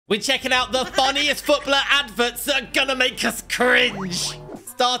We're checking out the funniest footballer adverts that are gonna make us cringe.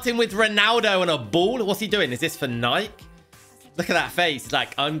 Starting with Ronaldo on a ball. What's he doing? Is this for Nike? Look at that face. It's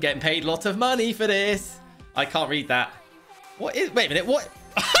like, I'm getting paid lots of money for this. I can't read that. What is... Wait a minute. What?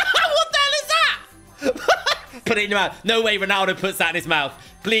 What the hell is that? Put it in your mouth. No way Ronaldo puts that in his mouth.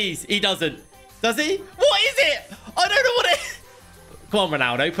 Please. He doesn't. Does he? What is it? I don't know what it is. Come on,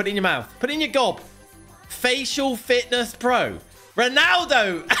 Ronaldo. Put it in your mouth. Put it in your gob. Facial Fitness Pro.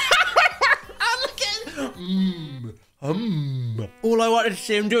 Ronaldo. Oh, look at all I wanted to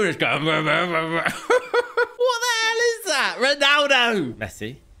see him do is go. What the hell is that? Ronaldo.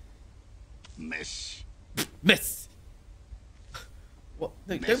 Messi. Miss. What?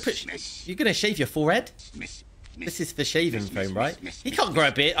 No, don't put... You're going to shave your forehead? This is for shaving foam, right? He can't grow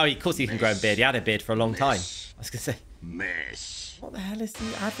a beard. Oh, of course he can grow a beard. He had a beard for a long time. I was going to say... What the hell is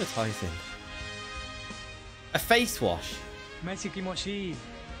he advertising? A face wash. Messi.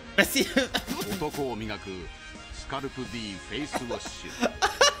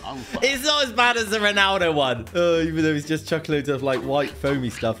 It's not as bad as the Ronaldo one. Oh, even though he's just chucked loads of like white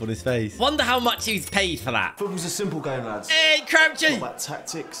foamy stuff on his face. Wonder how much he's paid for that. Football's a simple game, lads. Hey, Crouchy! It's not about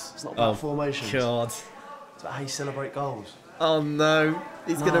tactics. It's not about formations. God. It's about how you celebrate goals. Oh no.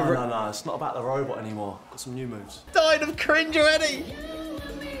 He's gonna... No. It's not about the robot anymore. Got some new moves. Died of cringe already.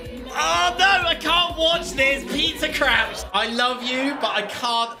 Oh no, I can't watch this. Pizza Crouch. I love you, but I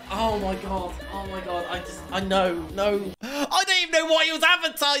can't. Oh my god. I know. I don't even know what he was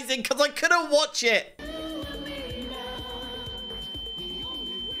advertising because I couldn't watch it.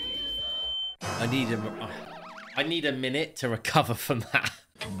 I need a minute to recover from that.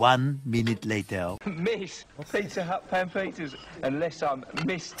 1 minute later. Miss Pizza Hut pan pizzas, unless I'm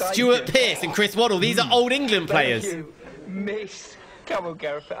mistaken. Stuart Pearce and Chris Waddle. These are old England players. Thank you, Miss. Come on,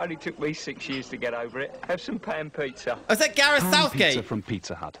 Gareth. It only took me 6 years to get over it. Have some pan pizza. Oh, is that Gareth Southgate? Pizza from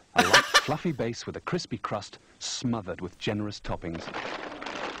Pizza Hut. A light, fluffy base with a crispy crust, smothered with generous toppings.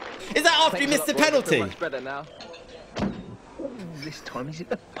 Is that after he missed the penalty? Much better now. This time he's at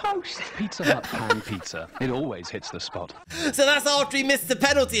the post. Pizza Hut pan pizza. It always hits the spot. So that's after he missed the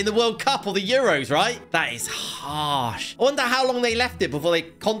penalty in the World Cup or the Euros, right? That is harsh. I wonder how long they left it before they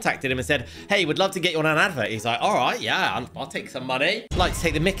contacted him and said, hey, we'd love to get you on an advert. He's like, all right, yeah, I'll take some money. I'd like to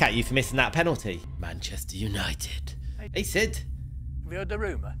take the mick at you for missing that penalty. Manchester United. Hey, Sid. Have you heard the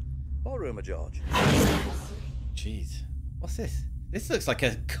rumour? What rumour, George? Jeez. What's this? This looks like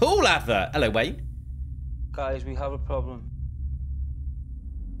a cool advert. Hello, Wayne. Guys, we have a problem.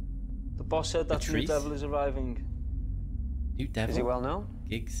 The boss said that New Devil is arriving. New Devil? Is he well known?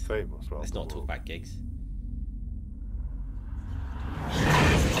 Gigs? Famous, right? Let's not talk about gigs.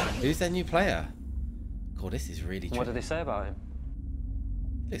 Who's their new player? God, this is really... What did they say about him?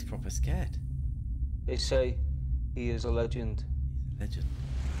 He looks proper scared. They say he is a legend. He's a legend.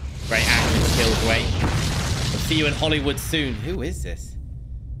 Great action skills, Wayne. We'll see you in Hollywood soon. Who is this?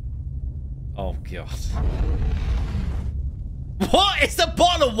 Oh, God. What? It's a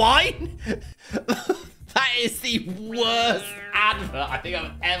bottle of wine? That is the worst advert I think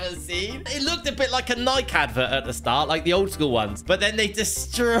I've ever seen. It looked a bit like a Nike advert at the start, like the old school ones. But then they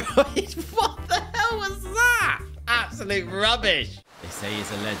destroyed... What the hell was that? Absolute rubbish. They say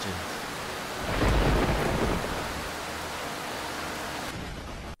he's a legend.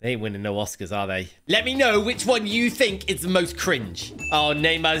 They ain't winning no Oscars, are they? Let me know which one you think is the most cringe. Oh,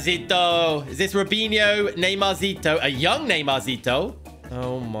 Neymarzito. Is this Robinho? Neymarzito. A young Neymarzito?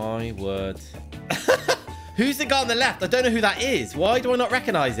 Oh, my word. Who's the guy on the left? I don't know who that is. Why do I not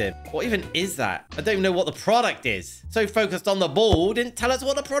recognize him? What even is that? I don't even know what the product is. So focused on the ball, didn't tell us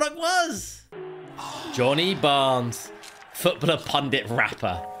what the product was. Johnny Barnes. Footballer pundit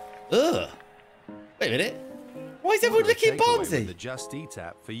rapper. Ugh. Wait a minute. Why is everyone looking at Barnesy? The Just Eat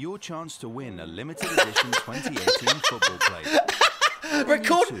app for your chance to win a limited edition 2018 football plate.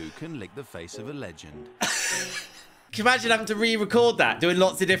 Record. You too can lick the face of a legend. Can you imagine having to re-record that, doing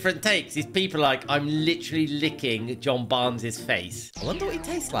lots of different takes? These people are like, I'm literally licking John Barnes' face. I wonder what he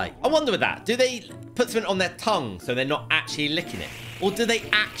tastes like. I wonder with that. Do they put something on their tongue so they're not actually licking it? Or do they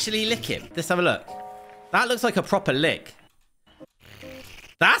actually lick it? Let's have a look. That looks like a proper lick.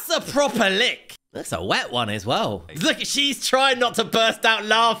 That's a proper lick. Looks a wet one as well. Look, she's trying not to burst out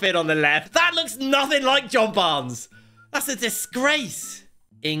laughing on the left. That looks nothing like John Barnes. That's a disgrace.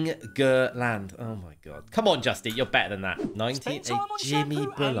 England. Oh my God. Come on, Justy. You're better than that. 98 Jimmy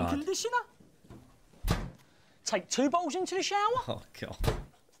Bullard. Take 2 bottles into the shower? Oh, God.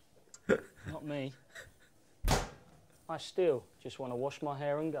 Not me. I still just want to wash my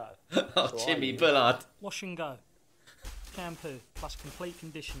hair and go. Oh, Jimmy Bullard. Wash and go. Shampoo plus complete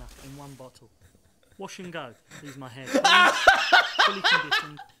conditioner in 1 bottle. Wash and go. Leaves my hair clean, fully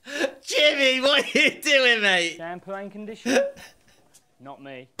conditioned, Jimmy, what are you doing, mate? Shampoo and conditioner? Not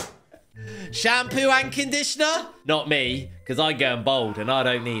me. Shampoo and conditioner? Not me, because I'm going bold and I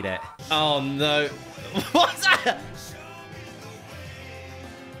don't need it. Oh, no. What's that?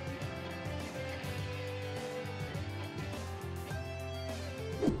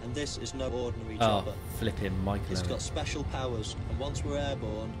 And this is no ordinary Oh, chopper. flipping Michael. It's got special powers, and once we're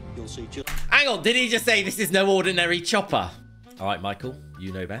airborne, you'll see just... Hang on, did he just say this is no ordinary chopper? All right, Michael,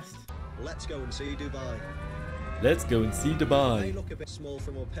 you know best. Let's go and see Dubai. Let's go and see It may Dubai. look a bit small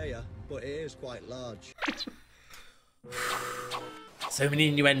from up here, but it is quite large. So many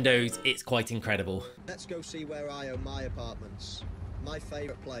innuendos, it's quite incredible. Let's go see where I own my apartments. My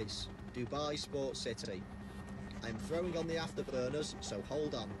favourite place, Dubai Sports City. I'm throwing on the afterburners, so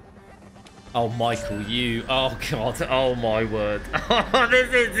hold on. Oh, Michael, you... Oh, God. Oh, my word.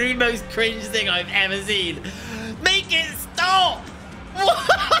 This is the most cringe thing I've ever seen. Make it stop!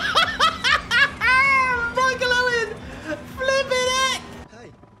 Michael Owen! Flipping it!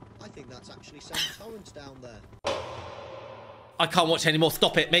 Hey, I think that's actually St. Torrance down there. I can't watch anymore.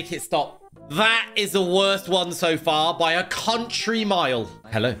 Stop it. Make it stop. That is the worst one so far by a country mile.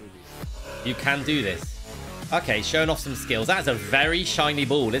 Hello. You can do this. Okay, showing off some skills. That's a very shiny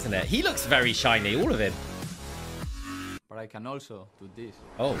ball, isn't it? He looks very shiny, all of him. But I can also do this.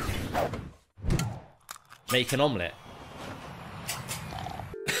 Oh. Make an omelette.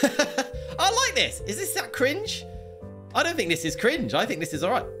 I like this. Is this that cringe? I don't think this is cringe. I think this is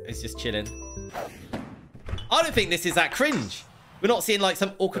all right. It's just chilling. I don't think this is that cringe. We're not seeing like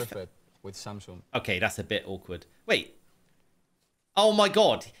some awkward... Perfect with Samsung. Okay, that's a bit awkward. Wait. Oh my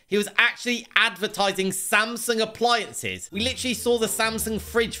God. He was actually advertising Samsung appliances. We literally saw the Samsung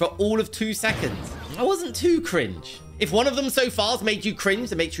fridge for all of 2 seconds. I wasn't too cringe. If one of them so far has made you cringe,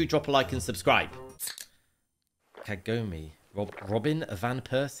 then make sure you drop a like and subscribe. Kagome. Robin Van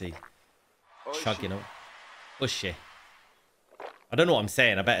Persie. Chugging on. Ushi. I don't know what I'm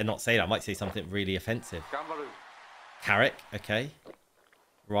saying. I better not say that. I might say something really offensive. Carrick. Okay.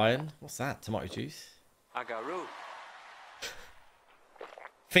 Ryan. What's that? Tomato juice. Agaru.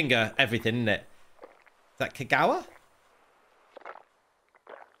 Finger everything, isn't it? Is that Kagawa?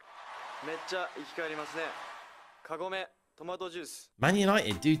 Man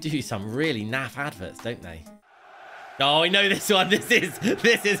United do some really naff adverts, don't they? Oh, I know this one. This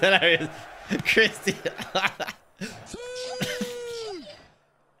is hilarious. Christy.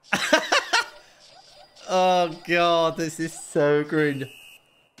 Oh God, this is so cringe.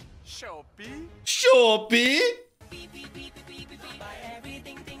 Shopee. Shopee.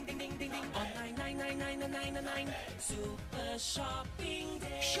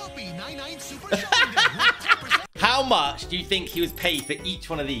 Shopee 99 Super Shopping Day. How much do you think he was paid for each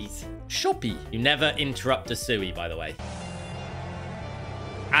one of these? Shopee. You never interrupt a Sui, by the way.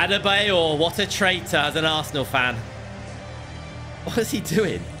 Adebayor, what a traitor as an Arsenal fan. What is he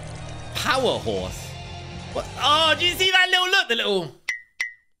doing? Power horse. What? Oh, do you see that little look? The little...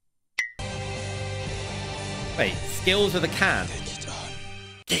 Wait, skills with a can.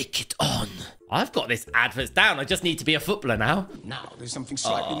 Take it on. I've got this adverts down. I just need to be a footballer now. Now, there's something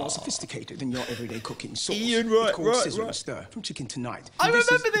slightly more sophisticated than your everyday cooking sauce. Ian, It's called Sizzle and Stir from Chicken Tonight. I remember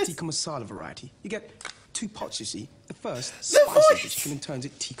this. this. Tikka masala variety. You get 2 pots, you see. The first spices the chicken and turns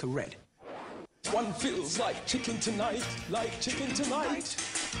it tikka red. One feels like chicken tonight, chicken tonight.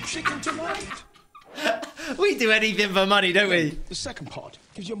 We do anything for money, don't we? The second pot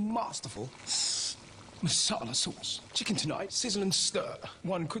gives you a masterful masala sauce. Chicken Tonight, Sizzle and Stir.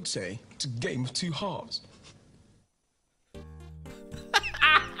 One could say it's a game of 2 halves.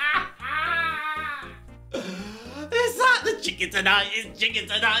 Is that the Chicken Tonight? Is Chicken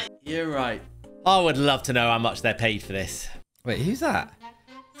Tonight? You're right. I would love to know how much they're paid for this. Wait, who's that?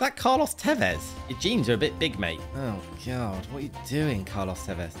 Is that Carlos Tevez? Your jeans are a bit big, mate. Oh, God. What are you doing, Carlos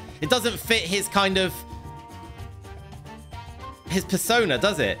Tevez? It doesn't fit his kind of... his persona,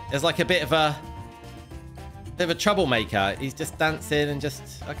 does it? There's like a bit of a troublemaker. He's just dancing and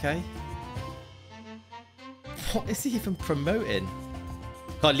just... Okay. What is he even promoting?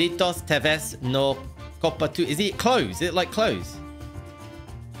 Carlitos Tevez no Copa 2. Is it clothes? Is it like clothes?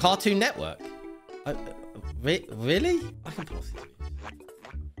 Cartoon Network? Really? I can pause it.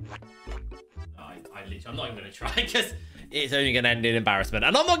 I'm not even going to try because it's only going to end in embarrassment.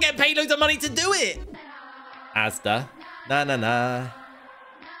 And I'm not getting paid loads of money to do it. Asda. Na.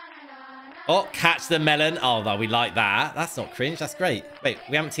 Oh, catch the melon. Oh, no, we like that. That's not cringe. That's great. Wait,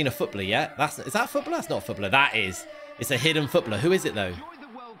 we haven't seen a footballer yet. Is that a footballer? That's not a footballer. That is. It's a hidden footballer. Who is it, though? Join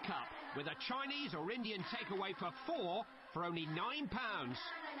the World Cup with a Chinese or Indian takeaway for 4 for only £9.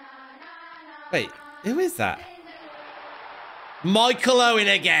 Wait, who is that? Michael Owen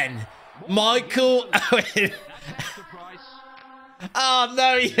again. Michael Owen. Oh,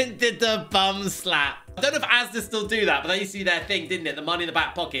 no, he even did the bum slap. I don't know if Asda still do that, but they used to do their thing, didn't it? The money in the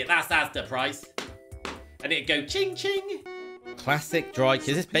back pocket. That's Asda price. And it'd go ching, ching. Classic dry. Is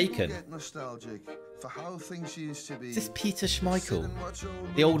this bacon? Nostalgic for how things used to be. Is this Peter Schmeichel?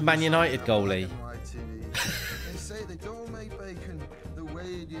 The old Man United goalie. They say they don't make bacon the way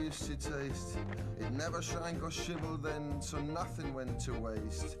it used to taste. It never shrank or shriveled then, so nothing went to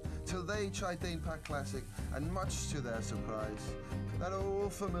waste. Till they tried Dane Pack Classic, and much to their surprise, that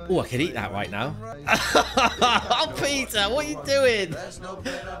old familiar. Oh, I could eat that right now. Oh, Peter, what are you doing? There's no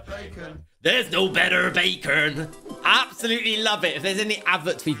better bacon. There's no better bacon. Absolutely love it. If there's any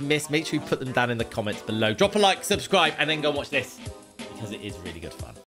adverts we've missed, make sure you put them down in the comments below. Drop a like, subscribe, and then go watch this because it is really good fun.